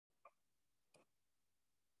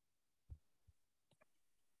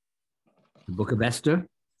The book of Esther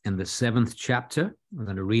and the 7th chapter. We're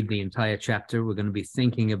going to read the entire chapter. We're going to be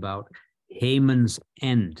thinking about Haman's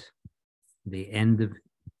end, the end of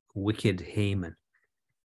wicked Haman.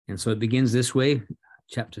 And so it begins this way,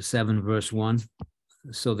 chapter 7, verse 1.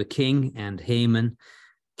 So the king and Haman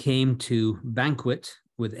came to banquet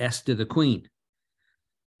with Esther the queen.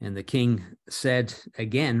 And the king said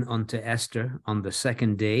again unto Esther on the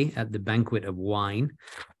second day at the banquet of wine,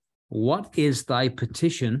 What is thy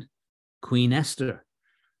petition, Queen Esther?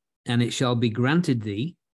 And it shall be granted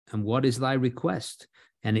thee. And what is thy request?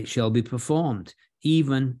 And it shall be performed,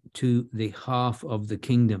 even to the half of the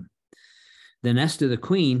kingdom. Then Esther the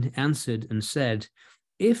queen answered and said,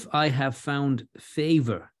 If I have found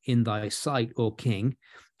favor in thy sight, O king,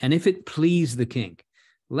 and if it please the king,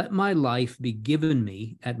 let my life be given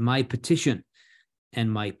me at my petition, and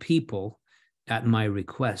my people at my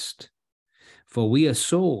request. For we are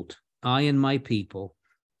sold, I and my people,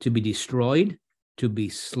 to be destroyed, to be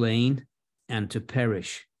slain, and to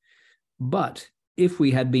perish. But if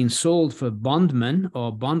we had been sold for bondmen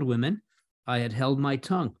or bondwomen, I had held my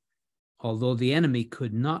tongue, although the enemy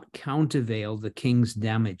could not countervail the king's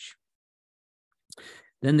damage.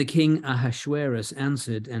 Then the king Ahasuerus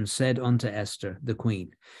answered and said unto Esther, the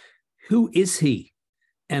queen, Who is he,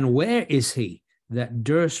 and where is he that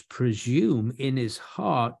durst presume in his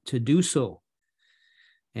heart to do so?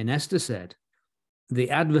 And Esther said,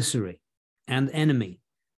 The adversary and enemy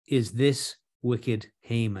is this wicked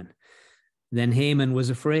Haman. Then Haman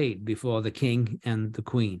was afraid before the king and the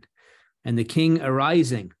queen. And the king,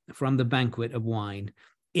 arising from the banquet of wine,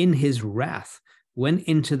 in his wrath went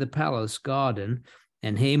into the palace garden,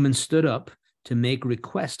 and Haman stood up to make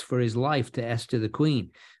request for his life to Esther the queen,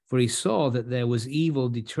 for he saw that there was evil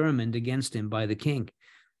determined against him by the king.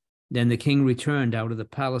 Then the king returned out of the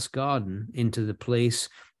palace garden into the place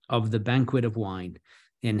of the banquet of wine,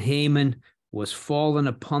 and Haman was fallen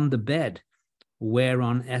upon the bed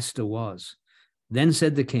whereon Esther was. Then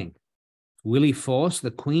said the king, Will he force the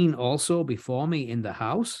queen also before me in the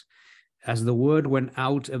house? As the word went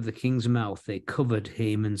out of the king's mouth, they covered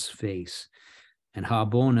Haman's face. And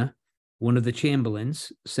Harbona, one of the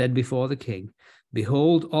chamberlains, said before the king,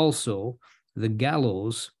 Behold also the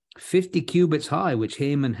gallows 50 cubits high, which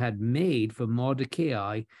Haman had made for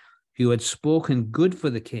Mordecai, who had spoken good for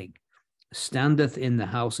the king, standeth in the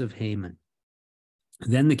house of Haman.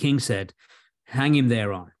 Then the king said, Hang him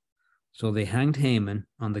thereon. So they hanged Haman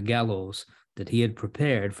on the gallows that he had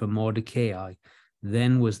prepared for Mordecai.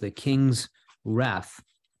 Then was the king's wrath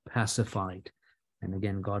pacified. And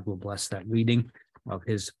again, God will bless that reading of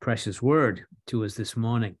his precious word to us this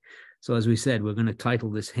morning. So as we said, we're going to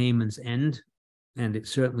title this Haman's End, and it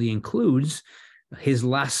certainly includes his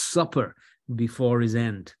last supper before his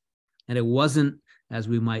end. And it wasn't, as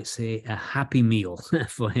we might say, a happy meal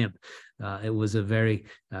for him. It was a very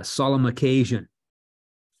solemn occasion.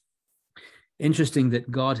 Interesting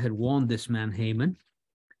that God had warned this man Haman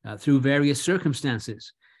through various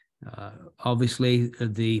circumstances. Obviously,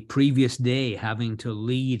 the previous day, having to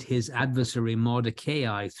lead his adversary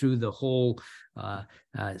Mordecai through the whole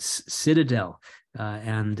citadel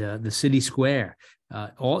and the city square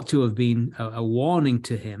ought to have been a warning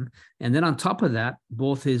to him. And then on top of that,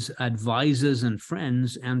 both his advisors and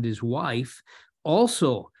friends and his wife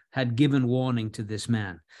also had given warning to this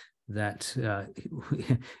man that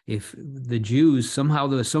if the Jews, somehow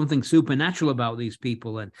there was something supernatural about these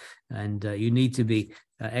people, and you need to be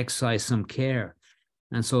exercise some care.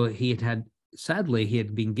 And so sadly, he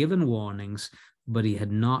had been given warnings, but he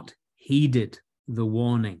had not heeded the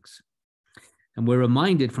warnings. And we're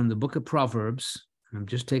reminded from the book of Proverbs, and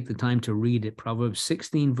just take the time to read it, Proverbs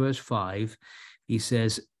 16, verse 5, he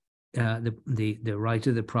says, the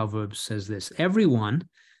writer of the Proverbs says this, Everyone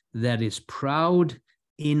that is proud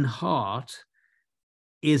in heart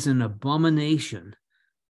is an abomination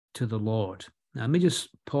to the Lord. Now, let me just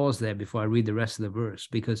pause there before I read the rest of the verse,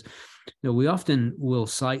 because we often will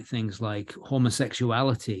cite things like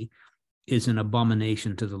homosexuality is an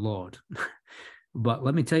abomination to the Lord. But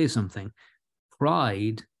let me tell you something.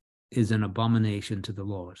 Pride is an abomination to the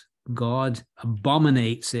Lord. God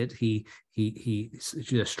abominates it.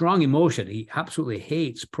 It's a strong emotion. He absolutely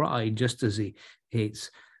hates pride, just as he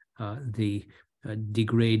hates the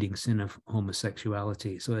degrading sin of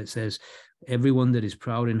homosexuality. So it says, everyone that is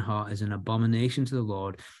proud in heart is an abomination to the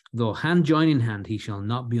Lord, though hand join in hand, he shall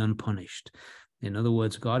not be unpunished. In other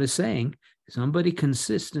words, God is saying, somebody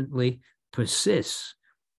consistently persists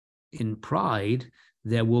in pride,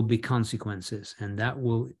 there will be consequences, and that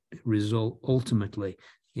will result ultimately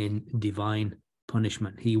in divine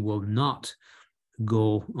punishment. He will not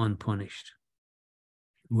go unpunished.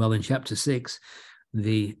 Well, in chapter 6,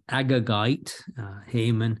 the Agagite,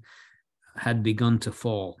 Haman, had begun to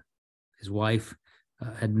fall. His wife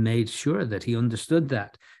had made sure that he understood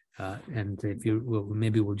that. And if you will,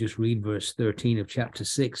 maybe we'll just read verse 13 of chapter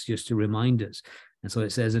 6 just to remind us. And so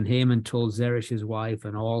it says, and Haman told Zeresh his wife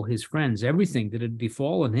and all his friends everything that had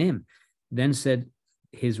befallen him. Then said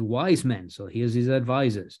his wise men, so here's his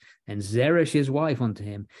advisors, and Zeresh his wife unto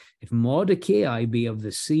him, if Mordecai be of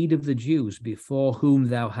the seed of the Jews, before whom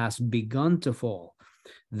thou hast begun to fall,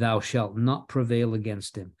 thou shalt not prevail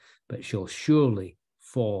against him, but shall surely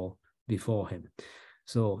fall before him.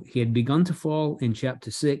 So he had begun to fall in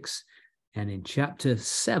chapter 6, and in chapter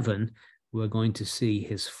 7, we're going to see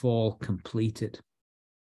his fall completed.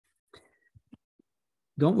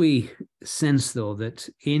 Don't we sense, though, that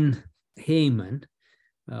in Haman,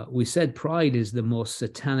 we said pride is the most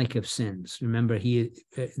satanic of sins. Remember,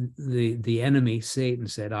 the enemy, Satan,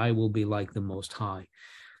 said, I will be like the Most High.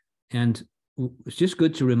 And it's just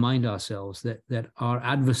good to remind ourselves that our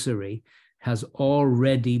adversary has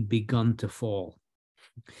already begun to fall.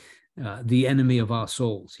 The enemy of our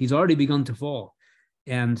souls. He's already begun to fall.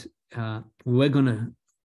 And we're going to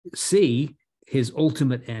see his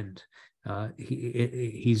ultimate end.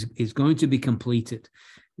 He's going to be completed.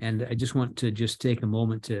 And I just want to take a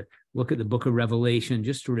moment to look at the book of Revelation,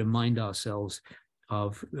 just to remind ourselves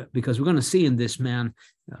of, because we're going to see in this man,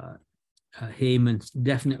 Haman,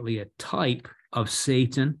 definitely a type of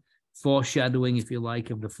Satan, foreshadowing, if you like,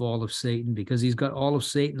 of the fall of Satan, because he's got all of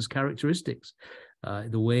Satan's characteristics.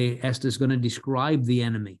 The way Esther's going to describe the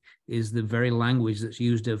enemy is the very language that's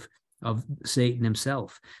used of Satan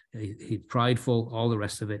himself. He's prideful, all the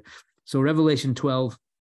rest of it. So Revelation 12,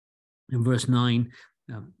 in verse 9,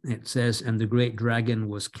 it says, and the great dragon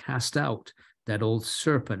was cast out, that old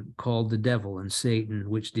serpent called the devil and Satan,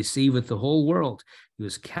 which deceiveth the whole world. He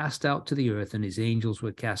was cast out to the earth, and his angels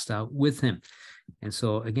were cast out with him. And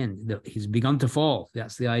so, again, he's begun to fall.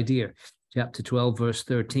 That's the idea. Chapter 12, verse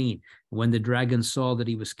 13. When the dragon saw that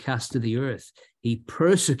he was cast to the earth, he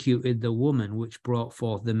persecuted the woman which brought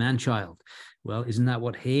forth the man-child. Well, isn't that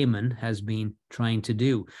what Haman has been trying to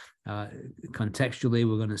do? Contextually,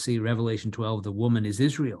 we're going to see Revelation 12, the woman is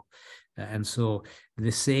Israel. And so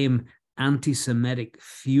the same anti-Semitic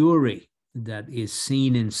fury that is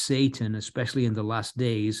seen in Satan, especially in the last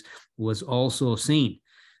days, was also seen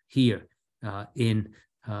here in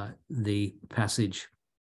the passage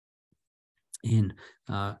in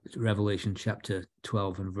Revelation chapter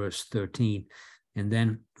 12 and verse 13. And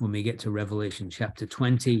then when we get to Revelation chapter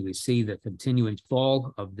 20, we see the continuing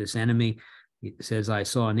fall of this enemy. It says, I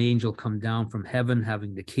saw an angel come down from heaven,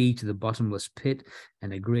 having the key to the bottomless pit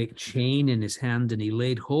and a great chain in his hand, and he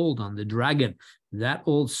laid hold on the dragon, that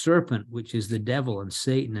old serpent, which is the devil and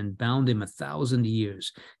Satan, and bound him 1,000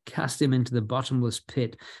 years, cast him into the bottomless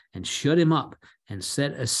pit, and shut him up, and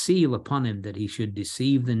set a seal upon him, that he should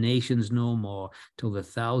deceive the nations no more, till the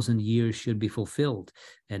 1,000 years should be fulfilled.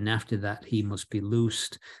 And after that he must be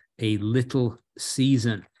loosed a little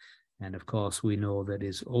season. And of course we know that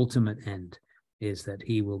his ultimate end is that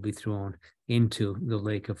he will be thrown into the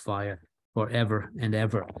lake of fire forever and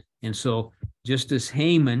ever. And so just as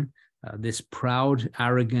Haman, this proud,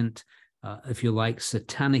 arrogant, if you like,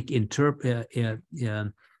 satanic impersonator,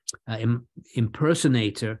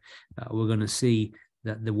 we're going to see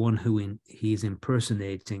that the one who he's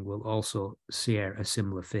impersonating will also share a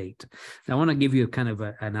similar fate. Now, I want to give you kind of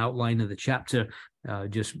an outline of the chapter,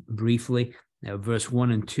 just briefly. Verse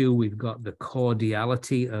 1 and 2, we've got the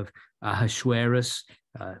cordiality of Ahasuerus.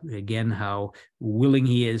 Again, how willing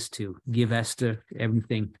he is to give Esther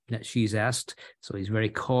everything that she's asked. So he's very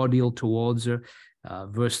cordial towards her.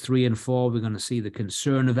 Verse 3 and 4, we're going to see the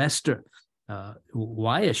concern of Esther.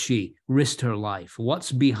 Why has she risked her life?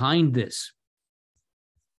 What's behind this?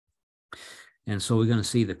 And so we're going to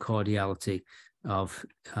see the cordiality of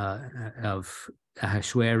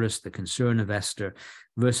Ahasuerus, the concern of Esther.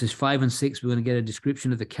 Verses 5 and 6, we're going to get a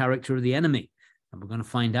description of the character of the enemy. And we're going to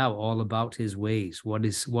find out all about his ways. What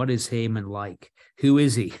is Haman like? Who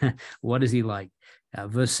is he? What is he like?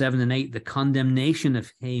 Verse 7 and 8, the condemnation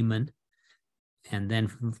of Haman. And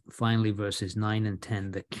then finally, verses 9 and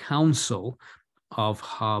 10, the counsel of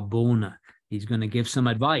Harbona. He's going to give some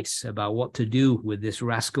advice about what to do with this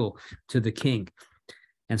rascal to the king.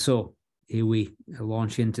 And so here we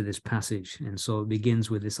launch into this passage. And so it begins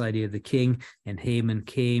with this idea of the king, and Haman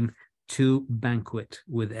came to banquet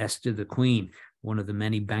with Esther the queen, one of the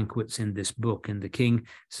many banquets in this book. And the king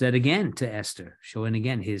said again to Esther, showing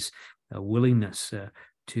again his willingness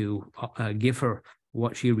to give her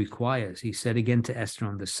what she requires. He said again to Esther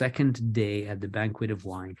on the second day at the banquet of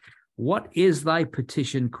wine, what is thy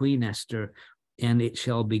petition, Queen Esther, and it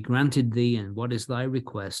shall be granted thee, and what is thy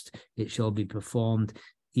request? It shall be performed,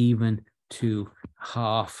 even to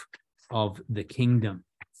half of the kingdom.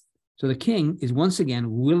 So the king is once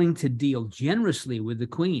again willing to deal generously with the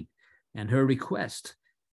queen and her request,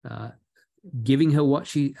 giving her what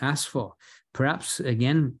she asked for. Perhaps,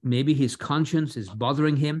 again, maybe his conscience is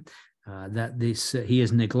bothering him, that he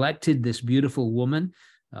has neglected this beautiful woman,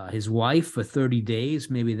 his wife, for 30 days.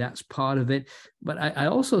 Maybe that's part of it. But I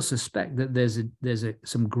also suspect that there's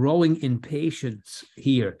some growing impatience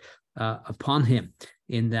here upon him,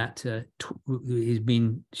 in that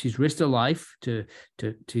she's risked her life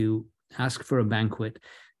to ask for a banquet,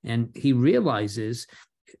 and he realizes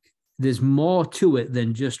there's more to it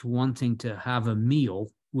than just wanting to have a meal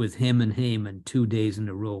with him and Haman 2 days in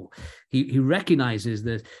a row. He recognizes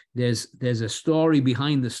that there's a story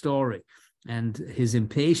behind the story, and his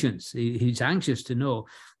impatience, he's anxious to know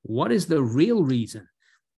what is the real reason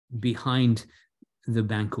behind the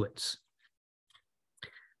banquets.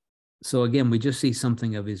 So again, we just see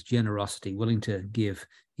something of his generosity, willing to give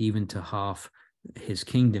even to half his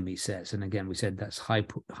kingdom, he says. And again, we said that's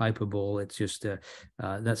hyperbole. It's just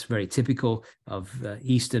that's very typical of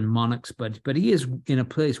Eastern monarchs, but he is in a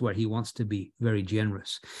place where he wants to be very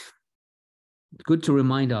generous. It's good to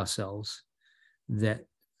remind ourselves that,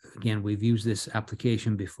 again, we've used this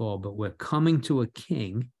application before, but we're coming to a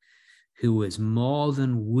king who is more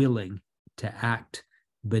than willing to act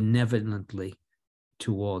benevolently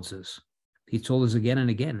towards us. He told us again and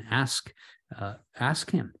again, ask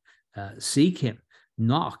him, seek him,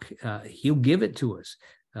 knock, he'll give it to us.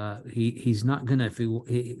 He's not going to,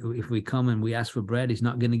 if we come and we ask for bread, he's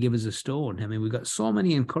not going to give us a stone. I mean, we've got so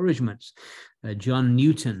many encouragements. John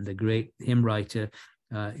Newton, the great hymn writer,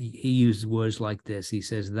 he used words like this. He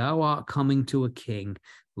says, "Thou art coming to a king,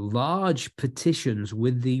 large petitions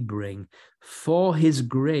with thee bring, for his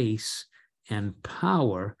grace and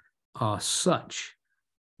power are such,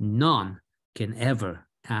 none can ever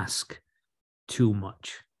ask too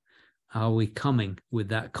much." Are we coming with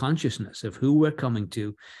that consciousness of who we're coming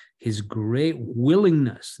to, his great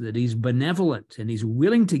willingness, that he's benevolent and he's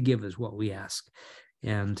willing to give us what we ask,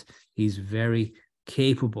 and he's very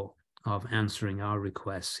capable of answering our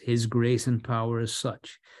requests. His grace and power is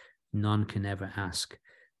such, none can ever ask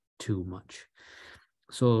too much.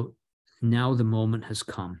 So now the moment has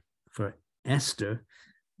come for Esther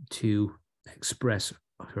to express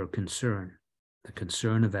her concern, the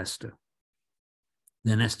concern of Esther.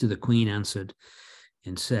 Then Esther the queen answered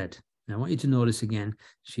and said, now I want you to notice again,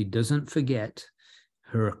 she doesn't forget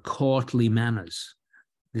her courtly manners.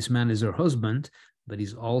 This man is her husband, but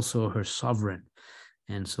he's also her sovereign.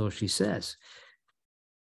 And so she says,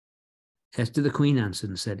 Esther the queen answered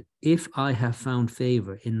and said, if I have found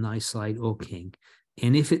favor in thy sight, O king,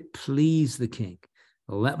 and if it please the king,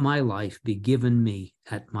 let my life be given me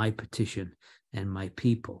at my petition, and my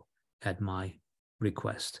people at my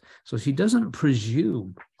request. So she doesn't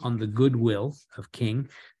presume on the goodwill of King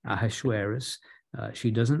Ahasuerus.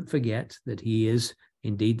 She doesn't forget that he is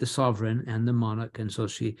indeed the sovereign and the monarch, and so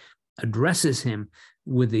she addresses him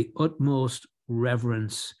with the utmost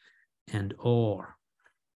reverence and awe.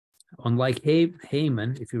 Unlike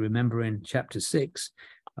Haman, if you remember in chapter 6,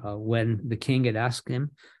 when the king had asked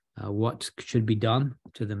him what should be done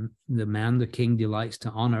to the man the king delights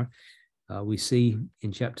to honor, we see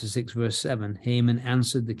in chapter 6, verse 7, Haman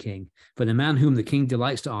answered the king, for the man whom the king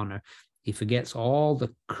delights to honor, he forgets all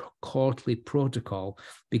the courtly protocol,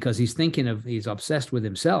 because he's obsessed with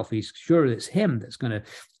himself. He's sure it's him that's going to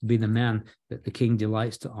be the man that the king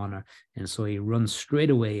delights to honor. And so he runs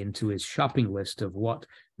straight away into his shopping list of what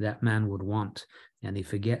that man would want, and he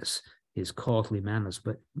forgets his courtly manners.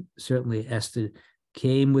 But certainly Esther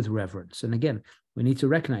came with reverence. And again, we need to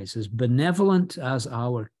recognize, as benevolent as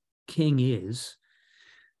our king is,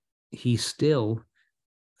 he's still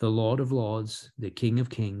the Lord of Lords, the King of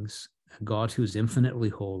Kings, a God who's infinitely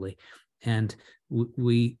holy. And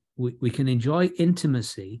we can enjoy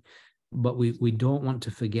intimacy, but we don't want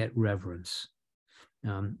to forget reverence.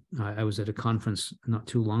 I was at a conference not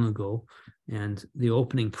too long ago, and the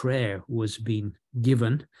opening prayer was being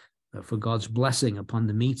given for God's blessing upon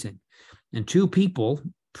the meeting. And two people,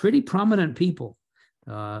 pretty prominent people,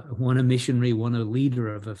 one a missionary, one a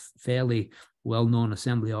leader of a fairly well-known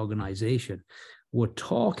assembly organization, were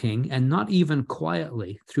talking, and not even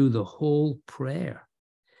quietly, through the whole prayer.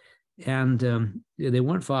 And they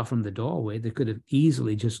weren't far from the doorway. They could have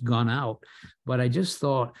easily just gone out. But I just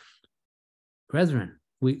thought, brethren,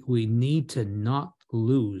 we need to not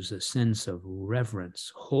lose a sense of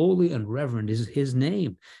reverence. Holy and reverend is his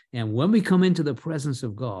name. And when we come into the presence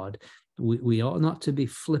of God, we ought not to be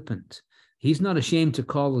flippant He's not ashamed to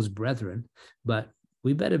call us brethren, but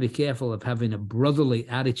we better be careful of having a brotherly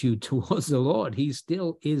attitude towards the Lord. He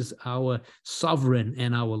still is our sovereign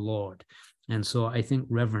and our Lord. And so I think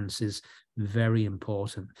reverence is very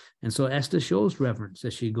important. And so Esther shows reverence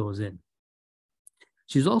as she goes in.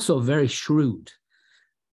 She's also very shrewd.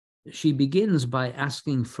 She begins by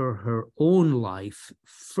asking for her own life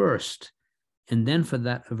first, and then for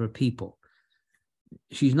that of her people.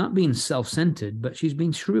 She's not being self-centered, but she's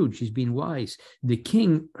been shrewd. She's been wise. The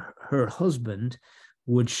king, her husband,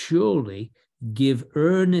 would surely give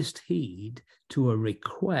earnest heed to a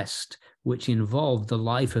request which involved the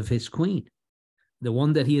life of his queen, the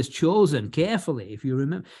one that he has chosen carefully. If you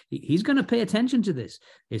remember, he's going to pay attention to this.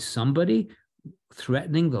 Is somebody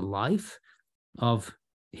threatening the life of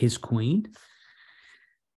his queen?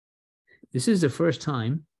 This is the first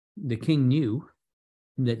time the king knew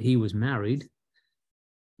that he was married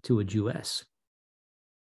to a Jewess.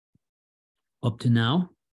 Up to now,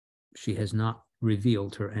 she has not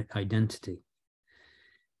revealed her identity.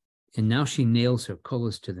 And now she nails her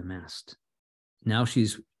colors to the mast. Now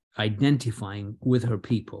she's identifying with her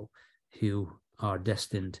people who are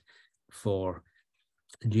destined for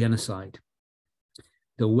genocide.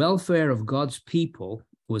 The welfare of God's people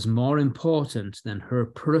was more important than her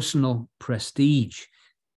personal prestige.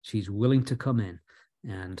 She's willing to come in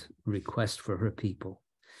and request for her people.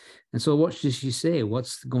 And so what does she say?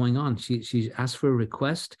 What's going on? She's asked for a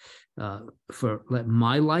request for, let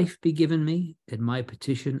my life be given me at my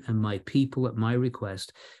petition and my people at my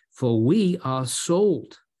request. For we are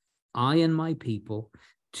sold, I and my people,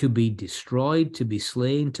 to be destroyed, to be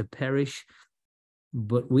slain, to perish.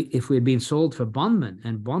 But if we had been sold for bondmen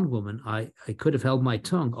and bondwomen, I could have held my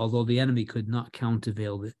tongue, although the enemy could not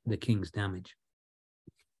countervail the king's damage.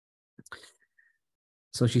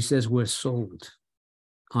 So she says, we're sold,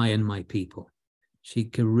 I and my people. She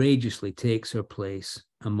courageously takes her place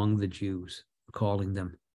among the Jews, calling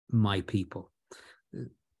them my people.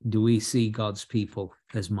 Do we see God's people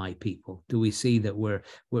as my people? Do we see that we're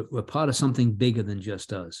part of something bigger than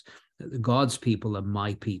just us? God's people are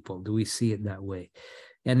my people. Do we see it that way?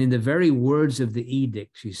 And in the very words of the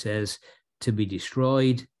edict, she says, to be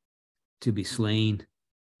destroyed, to be slain,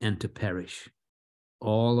 and to perish.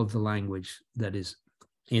 All of the language that is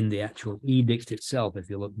in the actual edict itself. If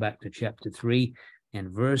you look back to chapter 3 and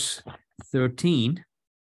verse 13,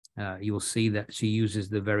 you will see that she uses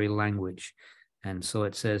the very language. And so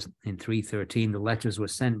it says in 3:13, the letters were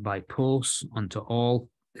sent by post unto all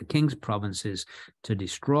the king's provinces to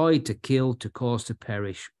destroy, to kill, to cause to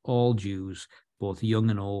perish all Jews, both young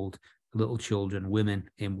and old, little children, women,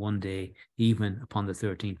 in one day, even upon the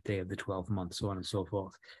 13th day of the 12th month, so on and so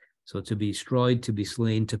forth. So to be destroyed, to be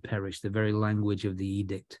slain, to perish, the very language of the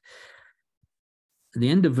edict. At the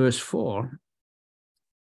end of verse 4,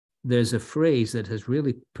 there's a phrase that has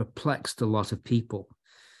really perplexed a lot of people.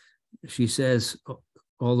 She says,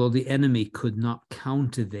 although the enemy could not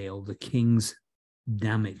countervail the king's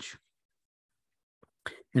damage.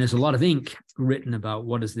 And there's a lot of ink written about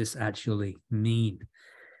what does this actually mean.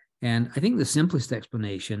 And I think the simplest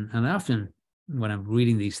explanation, and I often, when I'm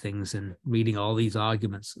reading these things and reading all these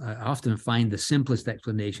arguments, I often find the simplest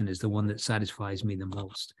explanation is the one that satisfies me the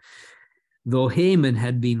most. Though Haman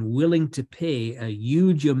had been willing to pay a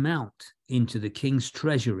huge amount into the king's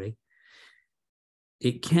treasury,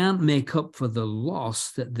 it can't make up for the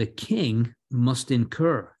loss that the king must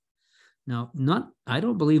incur. Now, I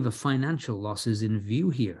don't believe a financial loss is in view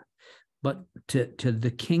here, but to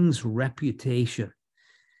the king's reputation,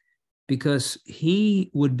 because he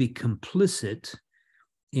would be complicit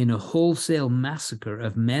in a wholesale massacre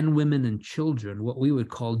of men, women, and children, what we would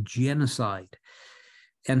call genocide.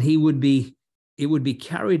 And it would be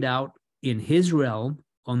carried out in his realm,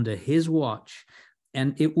 under his watch,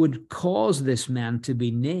 and it would cause this man to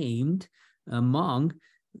be named among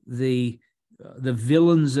the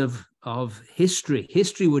villains of history.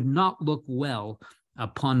 History would not look well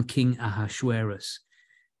upon King Ahasuerus,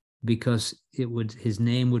 because his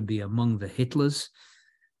name would be among the Hitlers,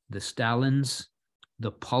 the Stalins,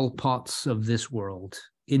 the Pol Pots of this world,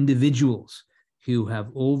 individuals who have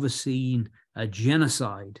overseen a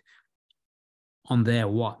genocide on their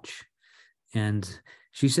watch. And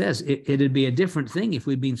she says it'd be a different thing if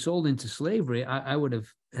we'd been sold into slavery. I would have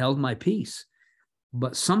held my peace.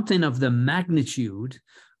 But something of the magnitude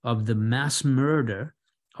of the mass murder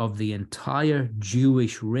of the entire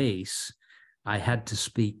Jewish race, I had to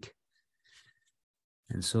speak.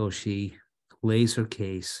 And so she lays her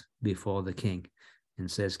case before the king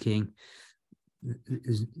and says, King,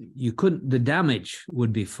 the damage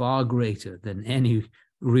would be far greater than any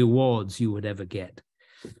rewards you would ever get.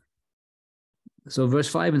 So verse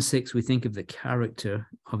 5 and 6, we think of the character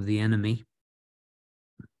of the enemy.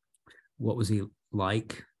 What was he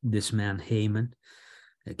like, this man Haman?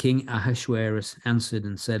 King Ahasuerus answered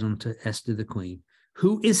and said unto Esther the queen,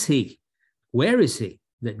 who is he? Where is he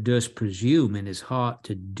that durst presume in his heart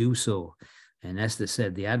to do so? And Esther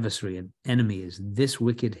said, the adversary and enemy is this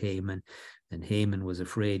wicked Haman. And Haman was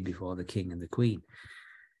afraid before the king and the queen.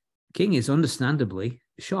 The king is understandably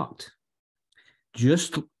shocked.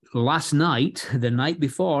 Just last night, the night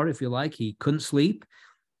before, if you like, he couldn't sleep,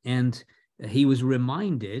 and he was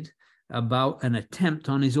reminded about an attempt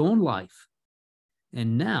on his own life.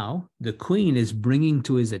 And now the queen is bringing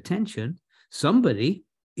to his attention somebody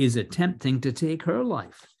is attempting to take her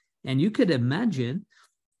life. And you could imagine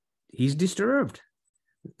he's disturbed.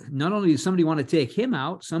 Not only does somebody want to take him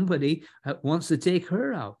out, somebody wants to take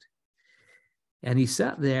her out. And he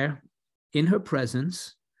sat there in her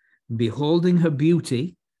presence, beholding her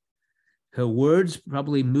beauty. Her words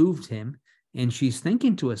probably moved him. And she's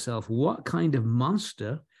thinking to herself, what kind of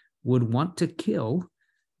monster would want to kill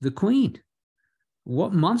the queen?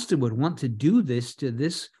 What monster would want to do this to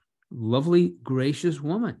this lovely, gracious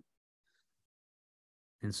woman?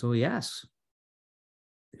 And so he asks,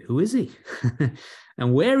 who is he?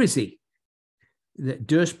 And where is he that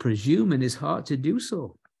durst presume in his heart to do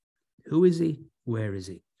so? Who is he? Where is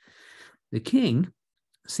he? The king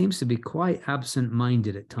seems to be quite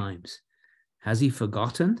absent-minded at times. Has he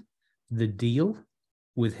forgotten the deal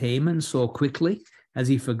with Haman so quickly? Has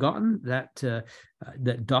he forgotten that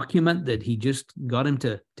that document that he just got him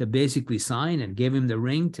to basically sign and gave him the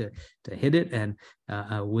ring to hit it and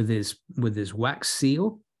with his wax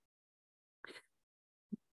seal?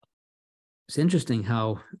 It's interesting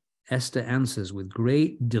how Esther answers with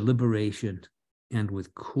great deliberation and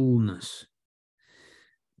with coolness.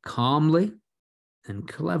 Calmly and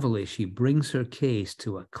cleverly, she brings her case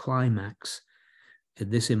to a climax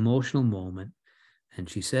at this emotional moment. And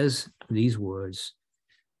she says these words.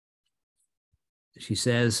 She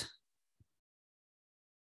says,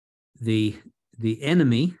 the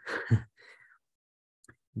enemy,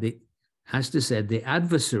 Esther said, the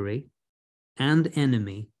adversary and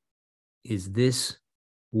enemy is this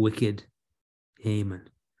wicked Haman.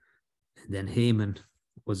 And then Haman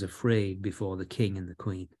was afraid before the king and the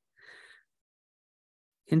queen.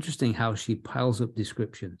 Interesting how she piles up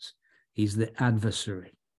descriptions. He's the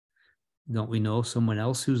adversary. Don't we know someone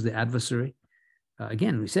else who's the adversary?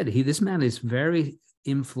 Again, we said this man is very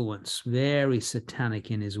influenced, very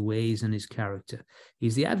satanic in his ways and his character.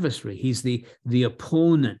 He's the adversary. He's the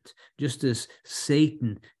opponent, just as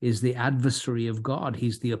Satan is the adversary of God.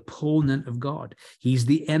 He's the opponent of God. He's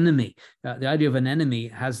the enemy. The idea of an enemy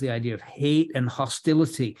has the idea of hate and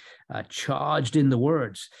hostility charged in the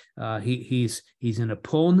words. He's an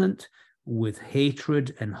opponent with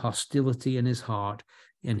hatred and hostility in his heart,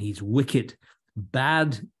 and he's wicked,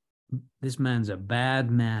 bad. This man's a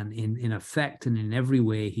bad man in effect and in every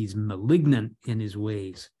way. He's malignant in his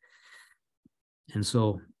ways. And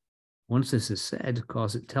so once this is said, of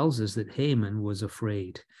course, it tells us that Haman was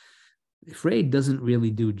afraid. Afraid doesn't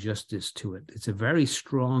really do justice to it. It's a very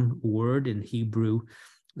strong word in Hebrew.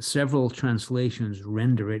 Several translations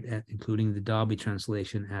render it, including the Darby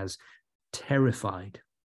translation, as terrified.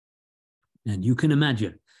 And you can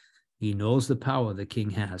imagine, he knows the power the king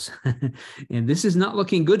has. And this is not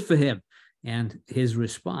looking good for him. And his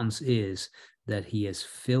response is that he is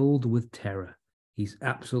filled with terror. He's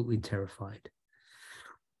absolutely terrified.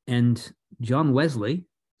 And John Wesley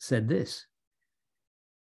said this,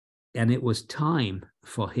 and it was time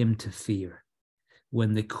for him to fear.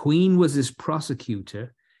 When the queen was his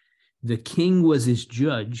prosecutor, the king was his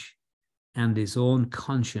judge, and his own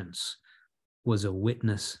conscience was a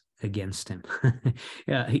witness against him.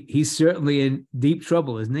 Yeah, he's certainly in deep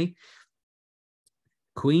trouble, isn't he?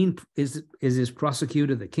 Queen is his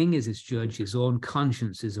prosecutor, the king is his judge, his own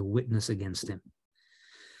conscience is a witness against him.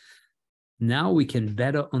 Now we can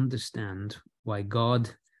better understand why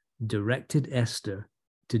God directed Esther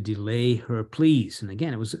to delay her pleas. And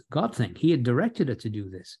again, it was a God thing. He had directed her to do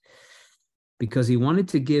this because he wanted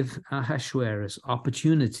to give Ahasuerus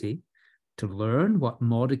opportunity to learn what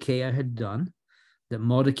Mordecai had done, that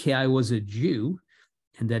Mordecai was a Jew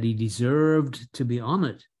and that he deserved to be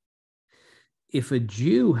honored. If a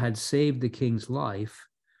Jew had saved the king's life,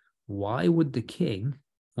 why would the king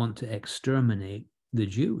want to exterminate the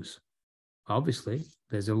Jews? Obviously,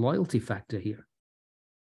 there's a loyalty factor here.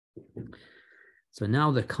 So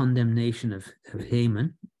now the condemnation of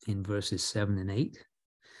Haman in verses 7 and 8.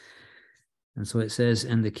 And so it says,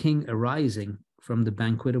 and the king arising from the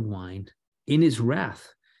banquet of wine, in his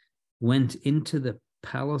wrath, went into the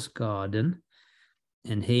palace garden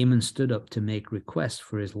And Haman stood up to make request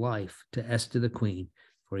for his life to Esther the queen,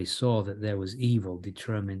 for he saw that there was evil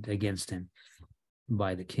determined against him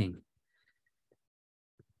by the king.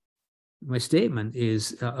 My statement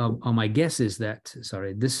is, or my guess is that,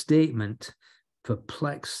 this statement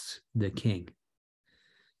perplexed the king.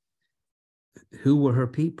 Who were her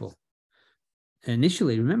people?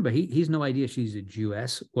 Initially, remember, he's no idea she's a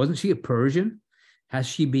Jewess. Wasn't she a Persian? Has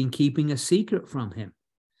she been keeping a secret from him?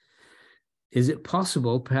 Is it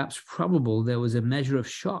possible, perhaps probable, there was a measure of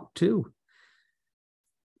shock too,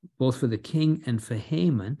 both for the king and for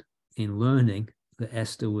Haman in learning that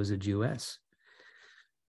Esther was a Jewess?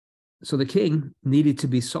 So the king needed to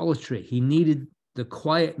be solitary. He needed the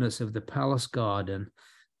quietness of the palace garden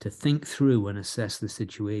to think through and assess the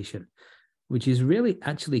situation, which is really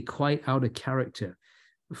actually quite out of character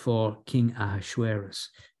for King Ahasuerus.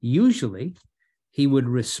 Usually, he would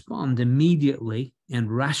respond immediately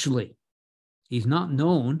and rashly. He's not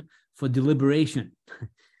known for deliberation.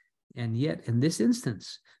 And yet, in this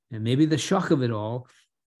instance, and maybe the shock of it all,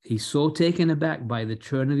 he's so taken aback by the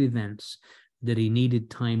turn of events that he needed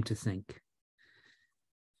time to think.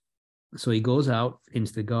 So he goes out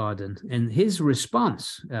into the garden, and his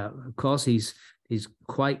response, of course, he's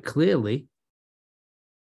quite clearly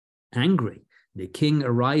angry. The king,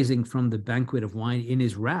 arising from the banquet of wine in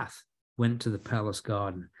his wrath, went to the palace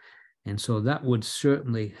garden. And so that would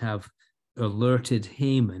certainly have alerted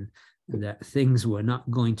Haman that things were not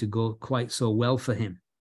going to go quite so well for him.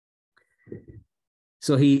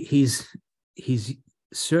 So he's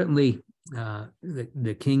certainly,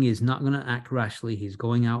 the king is not going to act rashly. He's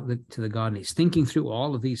going out to the garden. He's thinking through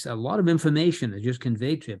all of these, a lot of information that just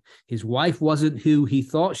conveyed to him. His wife wasn't who he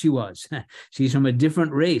thought she was. She's from a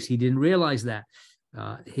different race. He didn't realize that.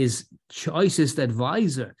 His choicest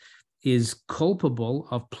advisor is culpable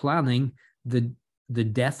of planning the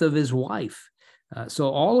death of his wife. So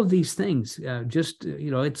all of these things,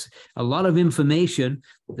 it's a lot of information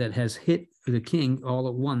that has hit the king all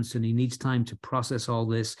at once, and he needs time to process all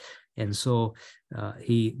this. And so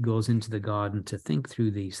he goes into the garden to think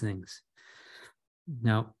through these things.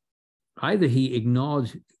 Now, either he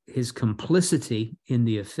ignored his complicity in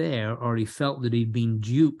the affair, or he felt that he'd been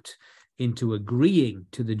duped into agreeing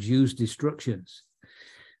to the Jews' destructions,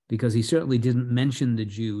 because he certainly didn't mention the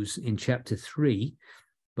Jews in chapter 3,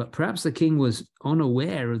 but perhaps the king was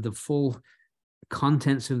unaware of the full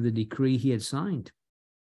contents of the decree he had signed.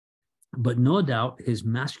 But no doubt his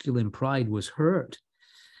masculine pride was hurt,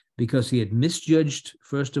 because he had misjudged,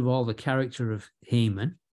 first of all, the character of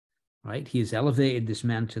Haman, right? He has elevated this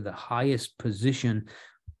man to the highest position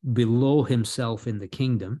below himself in the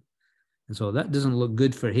kingdom. And so that doesn't look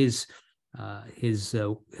good for his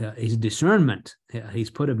discernment. He's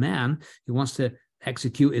put a man who wants to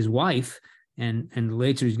execute his wife, and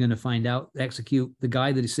later he's going to find out, execute the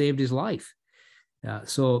guy that saved his life.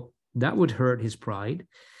 So that would hurt his pride.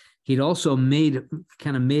 He'd also made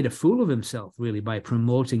a fool of himself, really, by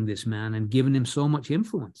promoting this man and giving him so much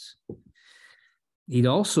influence. He'd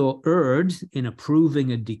also erred in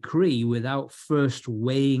approving a decree without first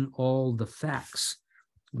weighing all the facts.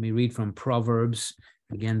 Let me read from Proverbs,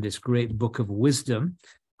 again, this great book of wisdom,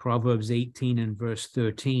 Proverbs 18 and verse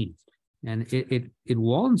 13. And it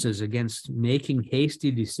warns us against making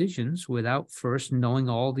hasty decisions without first knowing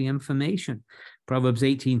all the information. Proverbs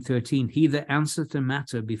 18:13, he that answereth a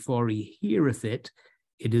matter before he heareth it,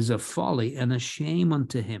 it is a folly and a shame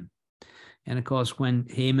unto him. And of course, when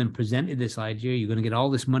Haman presented this idea, you're going to get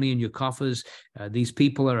all this money in your coffers. These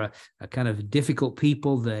people are a kind of difficult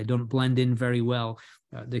people. They don't blend in very well.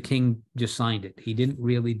 The king just signed it. He didn't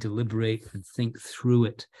really deliberate and think through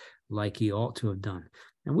it like he ought to have done.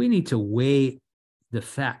 And we need to weigh the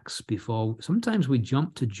facts before. Sometimes we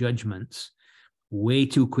jump to judgments way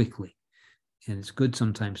too quickly. And it's good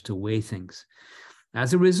sometimes to weigh things.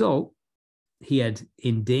 As a result, he had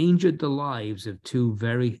endangered the lives of two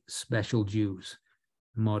very special Jews,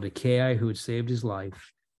 Mordecai, who had saved his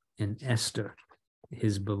life, and Esther,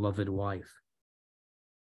 his beloved wife.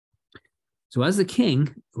 So as the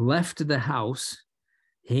king left the house,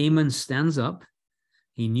 Haman stands up.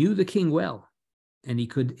 He knew the king well, and he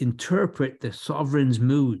could interpret the sovereign's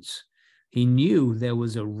moods. He knew there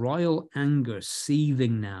was a royal anger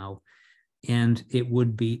seething now, and it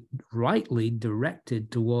would be rightly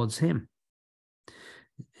directed towards him.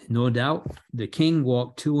 No doubt, the king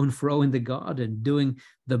walked to and fro in the garden, doing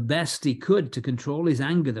the best he could to control his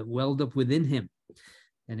anger that welled up within him.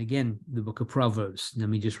 And again, the book of Proverbs. Let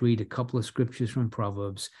me just read a couple of scriptures from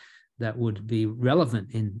Proverbs that would be relevant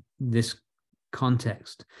in this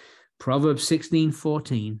context. Proverbs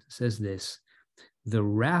 16:14 says this, the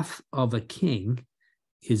wrath of a king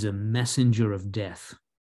is a messenger of death.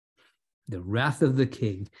 The wrath of the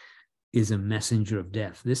king is a messenger of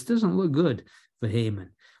death. This doesn't look good for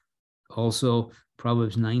Haman. Also,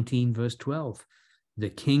 Proverbs 19, verse 12. The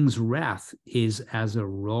king's wrath is as a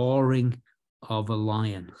roaring of a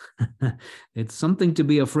lion. It's something to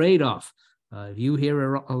be afraid of. If you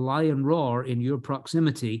hear a lion roar in your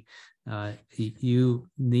proximity, you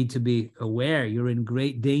need to be aware you're in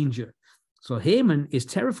great danger. So Haman is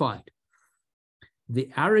terrified. The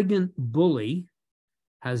arrogant bully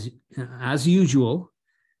has, as usual,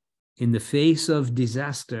 in the face of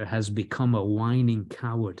disaster, has become a whining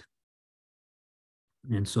coward.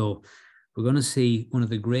 And so we're going to see one of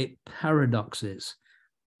the great paradoxes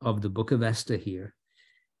of the book of Esther here.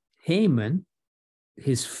 Haman,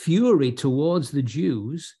 his fury towards the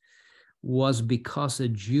Jews was because a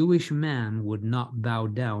Jewish man would not bow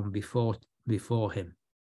down before him.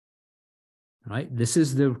 Right? This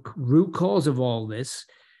is the root cause of all this.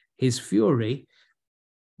 His fury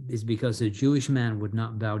is because a Jewish man would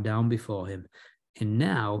not bow down before him. And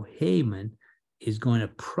now Haman is going to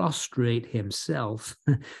prostrate himself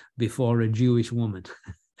before a Jewish woman,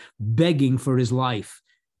 begging for his life.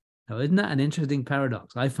 Now, isn't that an interesting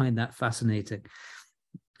paradox? I find that fascinating.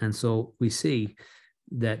 And so we see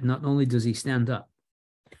that not only does he stand up,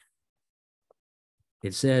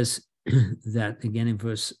 it says that again in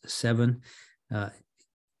verse 7,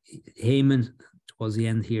 Haman, towards the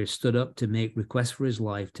end here, stood up to make request for his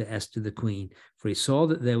life to Esther the queen, for he saw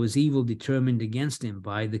that there was evil determined against him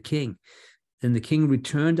by the king. Then the king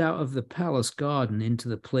returned out of the palace garden into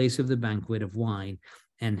the place of the banquet of wine,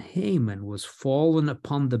 and Haman was fallen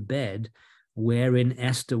upon the bed wherein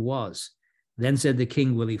Esther was. Then said the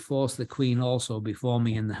king, will he force the queen also before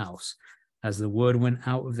me in the house? As the word went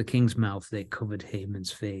out of the king's mouth, they covered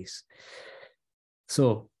Haman's face.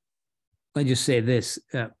 So I just say this,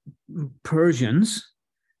 Persians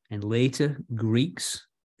and later Greeks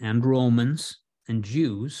and Romans and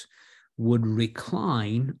Jews would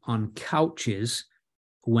recline on couches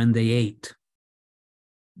when they ate.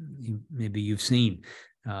 Maybe you've seen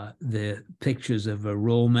the pictures of a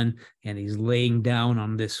Roman, and he's laying down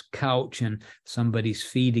on this couch and somebody's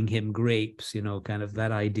feeding him grapes, kind of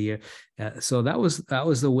that idea. So that was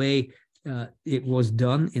the way it was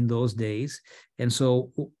done in those days. And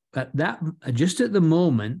so just at the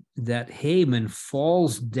moment that Haman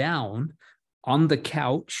falls down on the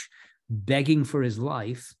couch begging for his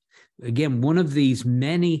life, again, one of these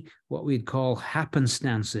many what we'd call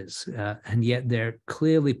happenstances, and yet they're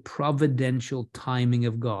clearly providential timing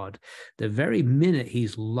of God. The very minute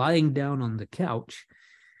he's lying down on the couch,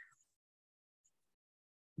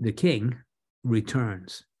 the king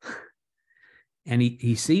returns. And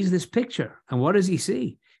he sees this picture. And what does he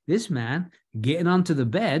see? This man getting onto the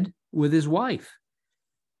bed with his wife.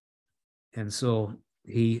 And so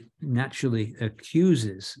he naturally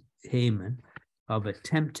accuses Haman of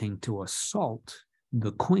attempting to assault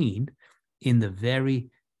the queen in the very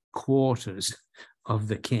quarters of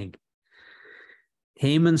the king.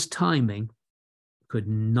 Haman's timing could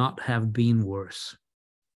not have been worse.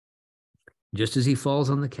 Just as he falls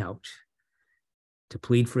on the couch to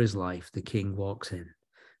plead for his life, the king walks in.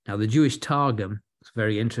 Now, the Jewish Targum, it's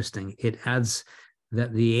very interesting. It adds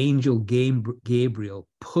that the angel Gabriel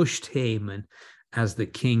pushed Haman as the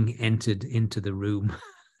king entered into the room.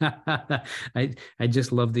 I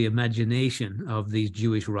just love the imagination of these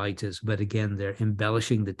Jewish writers, but again, they're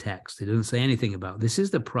embellishing the text. It doesn't say anything about this is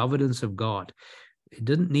the providence of God. It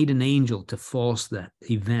doesn't need an angel to force the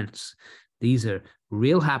events. These are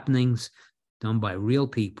real happenings done by real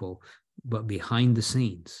people, but behind the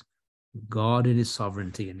scenes, God in his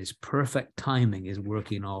sovereignty and his perfect timing is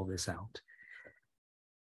working all this out.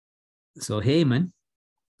 So Haman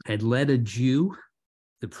had led a Jew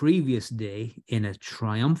the previous day in a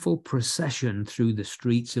triumphal procession through the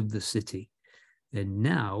streets of the city. And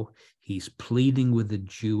now he's pleading with the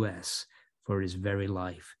Jewess for his very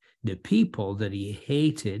life. The people that he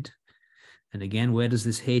hated, and again, where does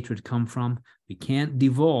this hatred come from? We can't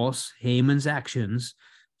divorce Haman's actions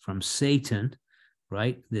from Satan,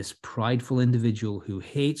 right? This prideful individual who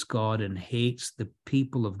hates God and hates the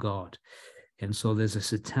people of God. And so there's a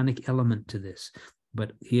satanic element to this.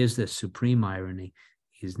 But here's the supreme irony.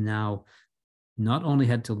 He's now not only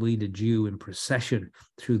had to lead a Jew in procession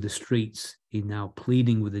through the streets, he's now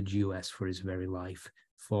pleading with a Jewess for his very life,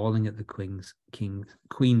 falling at the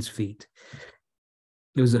queen's feet.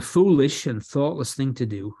 It was a foolish and thoughtless thing to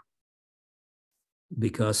do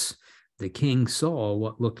because the king saw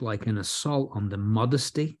what looked like an assault on the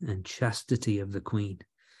modesty and chastity of the queen.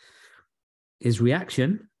 His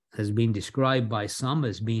reaction has been described by some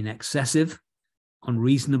as being excessive,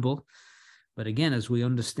 unreasonable, But again, as we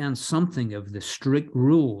understand something of the strict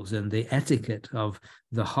rules and the etiquette of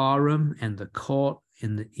the harem and the court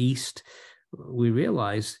in the East, we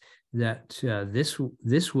realize that this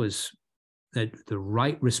was the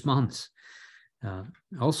right response.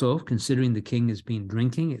 Also, considering the king has been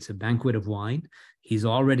drinking, it's a banquet of wine. He's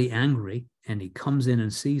already angry, and he comes in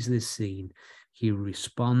and sees this scene. He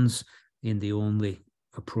responds in the only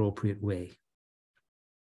appropriate way.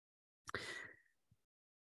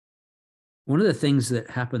 One of the things that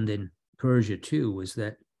happened in Persia too was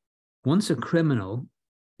that once a criminal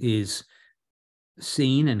is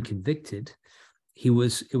seen and convicted, it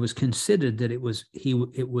was considered that it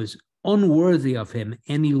was unworthy of him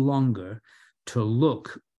any longer to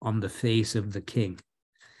look on the face of the king.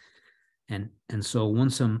 And so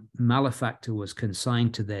once a malefactor was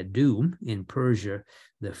consigned to their doom in Persia,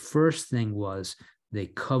 the first thing was they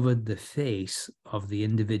covered the face of the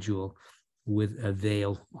individual with a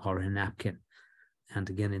veil or a napkin. And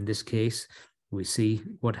again, in this case, we see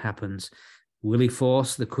what happens. Will he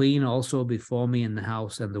force the queen also before me in the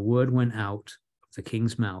house? And the word went out of the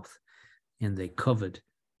king's mouth, and they covered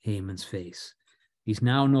Haman's face. He's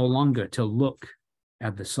now no longer to look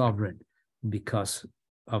at the sovereign because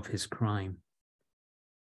of his crime.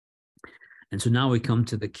 And so now we come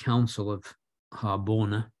to the council of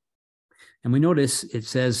Harbona. And we notice it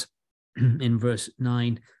says in verse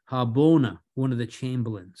 9, Harbona, one of the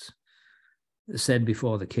chamberlains, said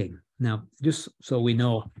before the king. Now, just so we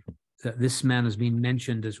know that this man has been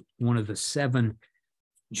mentioned as one of the 7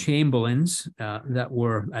 chamberlains that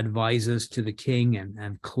were advisors to the king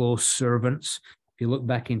and close servants. If you look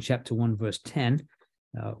back in chapter 1, verse 10,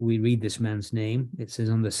 we read this man's name. It says,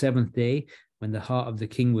 on the 7th day, when the heart of the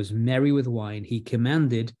king was merry with wine, he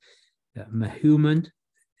commanded Mehuman,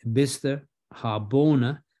 Biztha,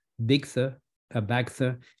 Harbona, Bigtha,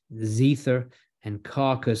 Abagtha, Zether, and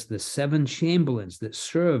Carcass, the 7 chamberlains that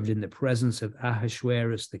served in the presence of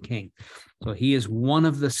Ahasuerus the king. So he is one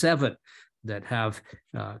of the 7 that have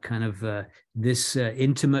this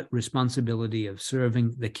intimate responsibility of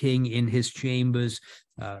serving the king in his chambers,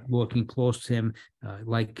 working close to him,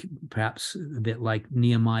 like perhaps a bit like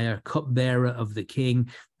Nehemiah, cupbearer of the king,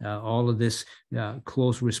 all of this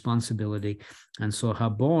close responsibility. And so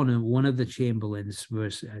Harbona, one of the chamberlains,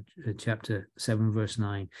 chapter 7, verse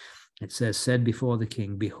 9, it says, said before the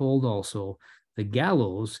king, behold also the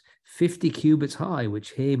gallows 50 cubits high,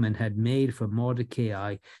 which Haman had made for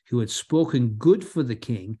Mordecai, who had spoken good for the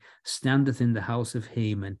king, standeth in the house of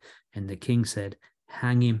Haman. And the king said,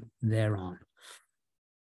 hang him thereon.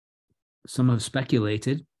 Some have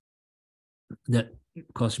speculated that,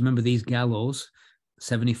 of course, remember these gallows,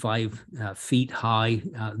 75 feet high,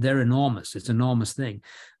 they're enormous. It's an enormous thing.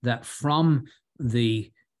 That from the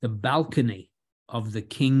balcony of the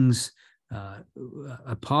king's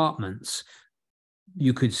apartments,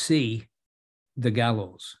 you could see the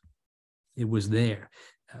gallows. It was there.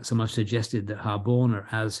 Some have suggested that Harbona,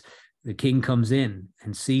 as the king comes in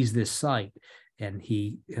and sees this sight, and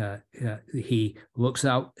he looks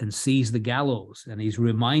out and sees the gallows, and he's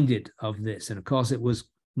reminded of this. And of course, it was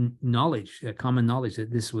common knowledge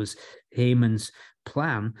that this was Haman's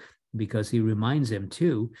plan, because he reminds him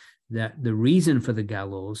too that the reason for the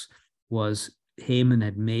gallows was Haman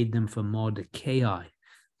had made them for Mordecai.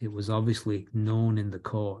 It was obviously known in the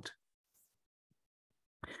court.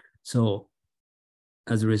 So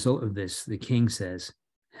as a result of this, the king says,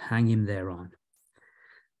 hang him thereon.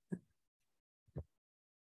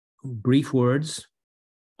 Brief words,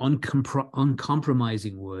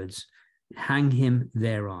 uncompromising words, hang him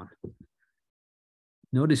thereon.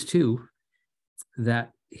 Notice too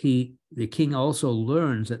that the king also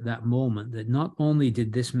learns at that moment that not only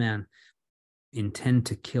did this man intend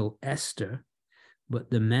to kill Esther, but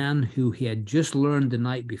the man who he had just learned the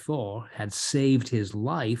night before had saved his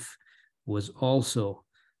life was also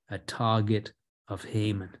a target of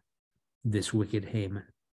Haman, this wicked Haman.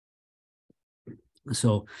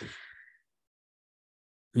 So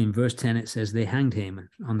in verse 10, it says, they hanged Haman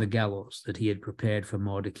on the gallows that he had prepared for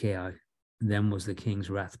Mordecai. Then was the king's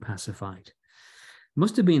wrath pacified. It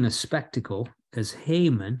must have been a spectacle as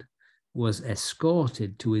Haman was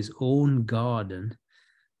escorted to his own garden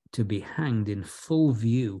to be hanged in full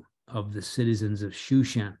view of the citizens of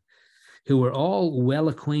Shushan, who were all well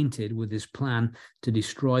acquainted with his plan to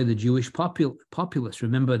destroy the Jewish populace.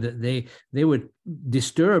 Remember that they were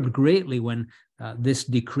disturbed greatly when this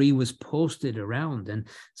decree was posted around. And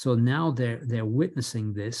so now they're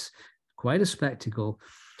witnessing this, quite a spectacle.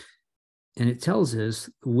 And it tells us,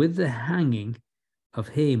 with the hanging of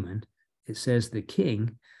Haman, it says the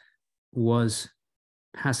king was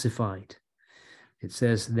pacified. It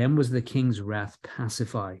says, then was the king's wrath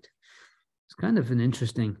pacified. It's kind of an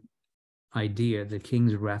interesting idea. The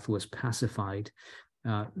king's wrath was pacified.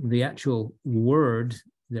 The actual word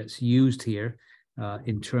that's used here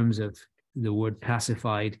in terms of the word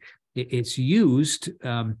pacified, it's used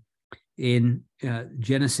in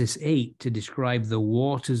Genesis 8 to describe the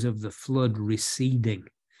waters of the flood receding.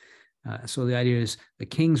 So the idea is the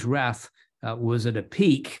king's wrath was at a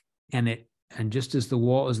peak, and just as the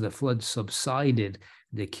waters of the flood subsided,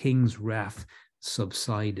 the king's wrath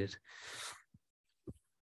subsided.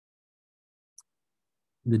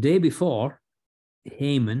 The day before,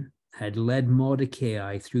 Haman had led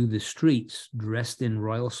Mordecai through the streets dressed in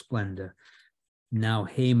royal splendor. Now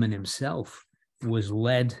Haman himself was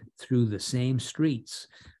led through the same streets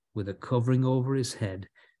with a covering over his head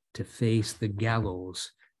to face the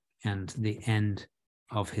gallows and the end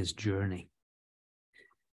of his journey.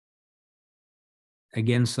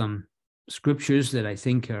 Again, some scriptures that I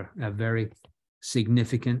think are very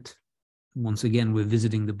significant. Once again, we're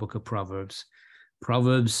visiting the book of Proverbs.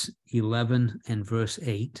 Proverbs 11 and verse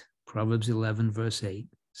 8. Proverbs 11 verse 8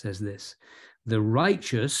 says this: "The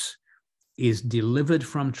righteous is delivered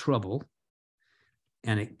from trouble,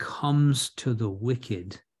 and it comes to the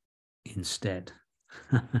wicked instead."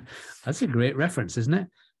 That's a great reference, isn't it?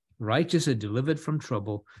 Righteous are delivered from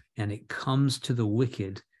trouble, and it comes to the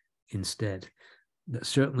wicked instead. That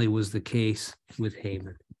certainly was the case with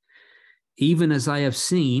Haman. "Even as I have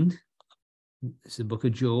seen," it's the book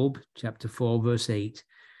of Job, chapter 4, verse 8,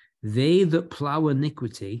 "they that plow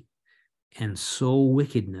iniquity and sow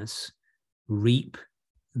wickedness reap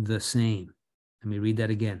the same." Let me read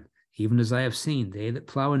that again. "Even as I have seen, they that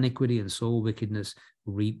plow iniquity and sow wickedness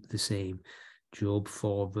reap the same." Job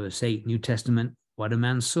 4, verse 8. New Testament, "What a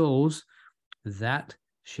man sows, that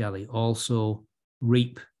shall he also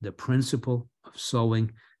reap." The principle of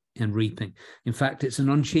sowing and reaping. In fact, it's an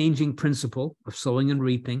unchanging principle of sowing and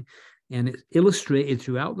reaping, and it's illustrated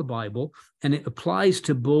throughout the Bible, and it applies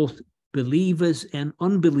to both believers and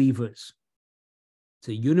unbelievers. It's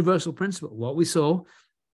a universal principle. What we sow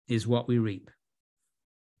is what we reap.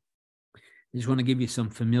 I just want to give you some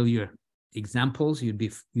familiar examples.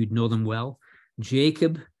 You'd know them well.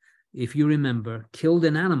 Jacob, if you remember, killed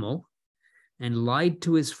an animal and lied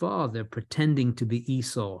to his father, pretending to be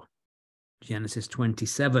Esau. Genesis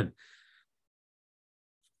 27,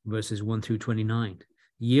 verses 1 through 29.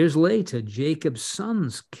 Years later, Jacob's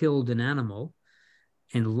sons killed an animal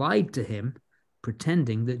and lied to him,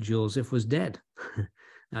 pretending that Joseph was dead.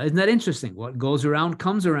 Now, isn't that interesting? What goes around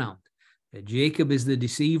comes around. Jacob is the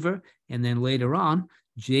deceiver, and then later on,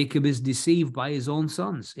 Jacob is deceived by his own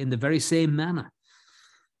sons in the very same manner.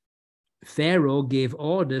 Pharaoh gave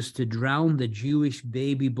orders to drown the Jewish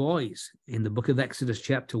baby boys in the book of Exodus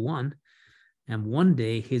chapter 1, and one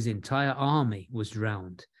day his entire army was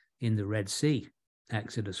drowned in the Red Sea,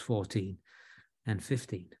 Exodus 14 and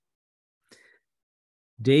 15.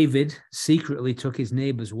 David secretly took his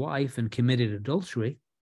neighbor's wife and committed adultery,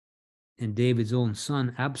 and David's own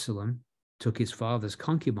son Absalom took his father's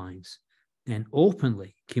concubines and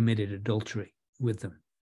openly committed adultery with them.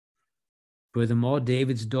 Furthermore,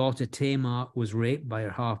 David's daughter Tamar was raped by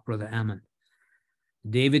her half-brother Ammon.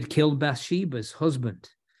 David killed Bathsheba's husband,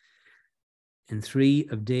 and 3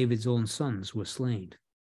 of David's own sons were slain: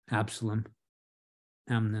 Absalom,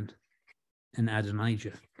 Amnon, and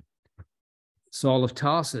Adonijah. Saul of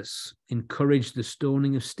Tarsus encouraged the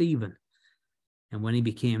stoning of Stephen, and when he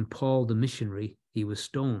became Paul the missionary, he was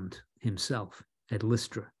stoned himself at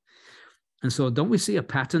Lystra. And so don't we see a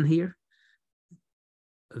pattern here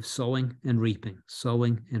of sowing and reaping,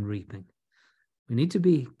 sowing and reaping? We need to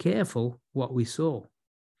be careful what we sow,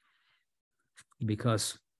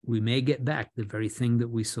 because we may get back the very thing that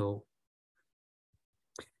we sow.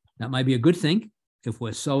 That might be a good thing if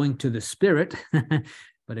we're sowing to the spirit,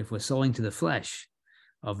 but if we're sowing to the flesh,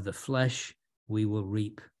 of the flesh we will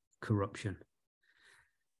reap corruption.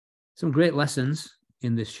 Some great lessons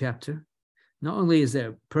in this chapter. Not only is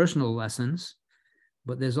there personal lessons,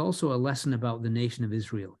 but there's also a lesson about the nation of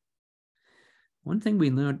Israel. One thing we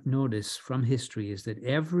notice from history is that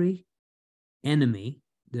every enemy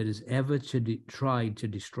that has ever tried to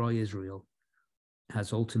destroy Israel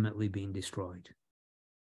has ultimately been destroyed.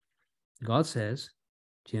 God says,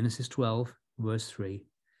 Genesis 12, verse 3,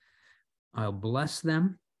 "I'll bless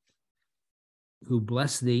them who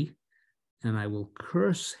bless thee, and I will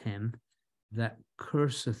curse him that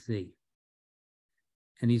curseth thee."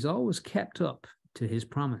 And he's always kept up to his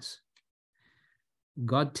promise.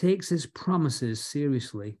 God takes his promises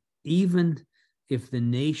seriously, even if the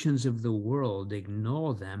nations of the world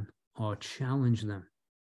ignore them or challenge them.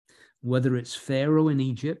 Whether it's Pharaoh in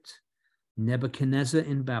Egypt, Nebuchadnezzar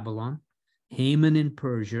in Babylon, Haman in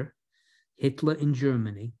Persia, Hitler in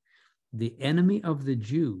Germany, the enemy of the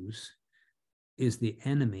Jews is the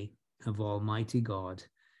enemy of Almighty God,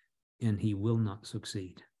 and he will not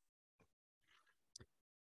succeed.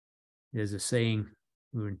 There's a saying,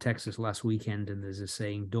 we were in Texas last weekend, and there's a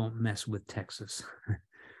saying, don't mess with Texas.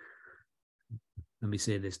 Let me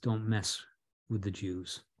say this, don't mess with the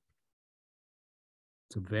Jews.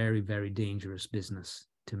 It's a very, very dangerous business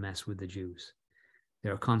to mess with the Jews.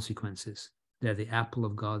 There are consequences. They're the apple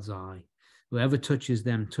of God's eye. Whoever touches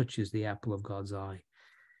them touches the apple of God's eye.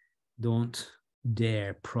 Don't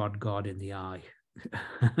dare prod God in the eye.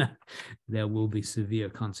 There will be severe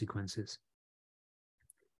consequences.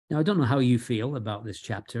 Now, I don't know how you feel about this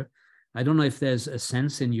chapter. I don't know if there's a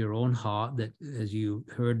sense in your own heart that as you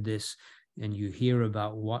heard this and you hear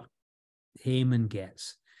about what Haman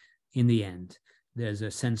gets in the end, there's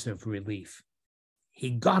a sense of relief. He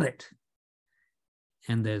got it.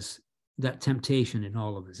 And there's that temptation in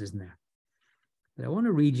all of us, isn't there? But I want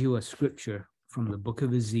to read you a scripture from the book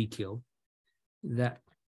of Ezekiel that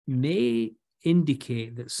may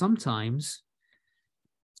indicate that sometimes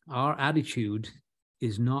our attitude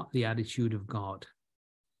is not the attitude of God.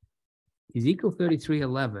 Ezekiel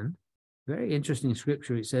 33:11, very interesting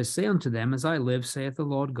scripture. It says, say unto them, as I live, saith the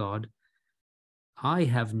Lord God, I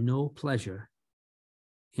have no pleasure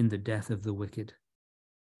in the death of the wicked,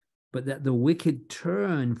 but that the wicked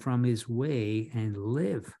turn from his way and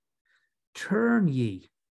live. Turn ye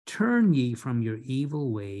from your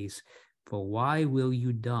evil ways, for why will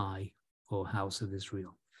you die, O house of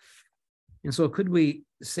Israel? And so could we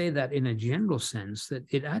say that in a general sense, that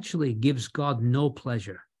it actually gives God no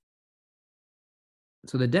pleasure?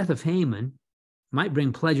 So the death of Haman might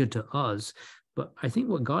bring pleasure to us, but I think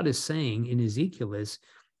what God is saying in Ezekiel is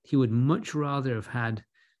he would much rather have had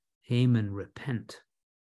Haman repent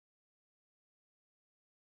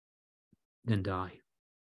than die.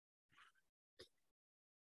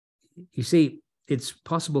 You see, it's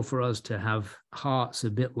possible for us to have hearts a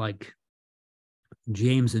bit like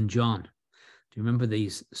James and John. Do you remember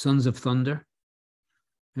these sons of thunder?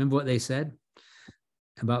 Remember what they said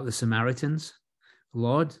about the Samaritans?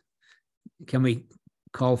 Lord, can we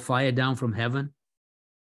call fire down from heaven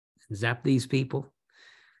and zap these people?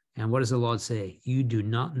 And what does the Lord say? You do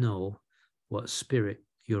not know what spirit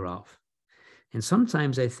you're of. And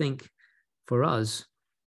sometimes I think for us,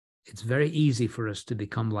 it's very easy for us to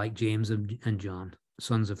become like James and John,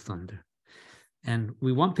 sons of thunder. And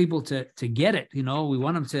we want people to get it, you know, we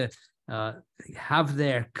want them to have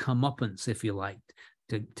their comeuppance, if you like,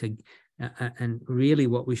 and really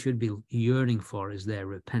what we should be yearning for is their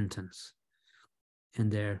repentance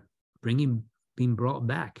and their being brought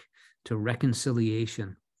back to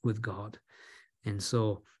reconciliation with God. And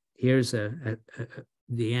so here's the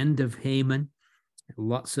end of Haman.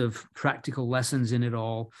 Lots of practical lessons in it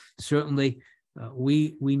all. Certainly,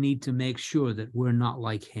 we need to make sure that we're not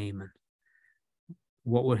like Haman.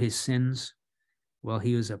 What were his sins? Well,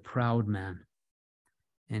 he was a proud man,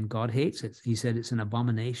 and God hates it. He said it's an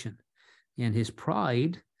abomination. And his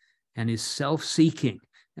pride and his self-seeking.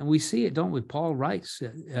 And we see it, don't we? Paul writes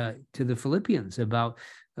to the Philippians about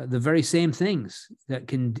the very same things that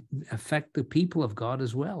can affect the people of God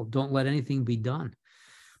as well. Don't let anything be done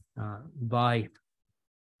by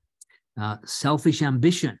selfish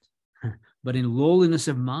ambition, but in lowliness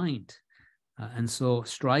of mind. And so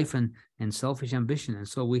strife and selfish ambition. And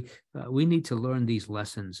so we need to learn these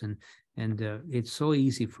lessons. And it's so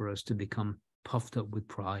easy for us to become puffed up with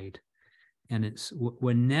pride. And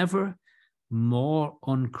we're never more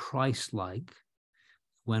un-Christ-like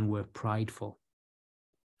when we're prideful.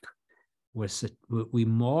 We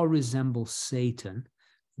more resemble Satan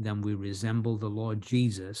than we resemble the Lord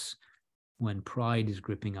Jesus when pride is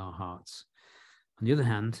gripping our hearts. On the other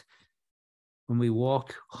hand, when we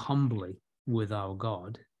walk humbly with our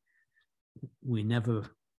God, we never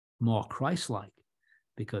more Christ-like,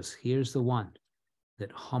 because here's the one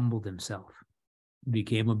that humbled himself,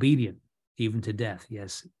 became obedient, even to death.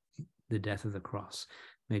 Yes, the death of the cross.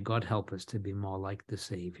 May God help us to be more like the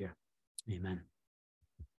Savior. Amen.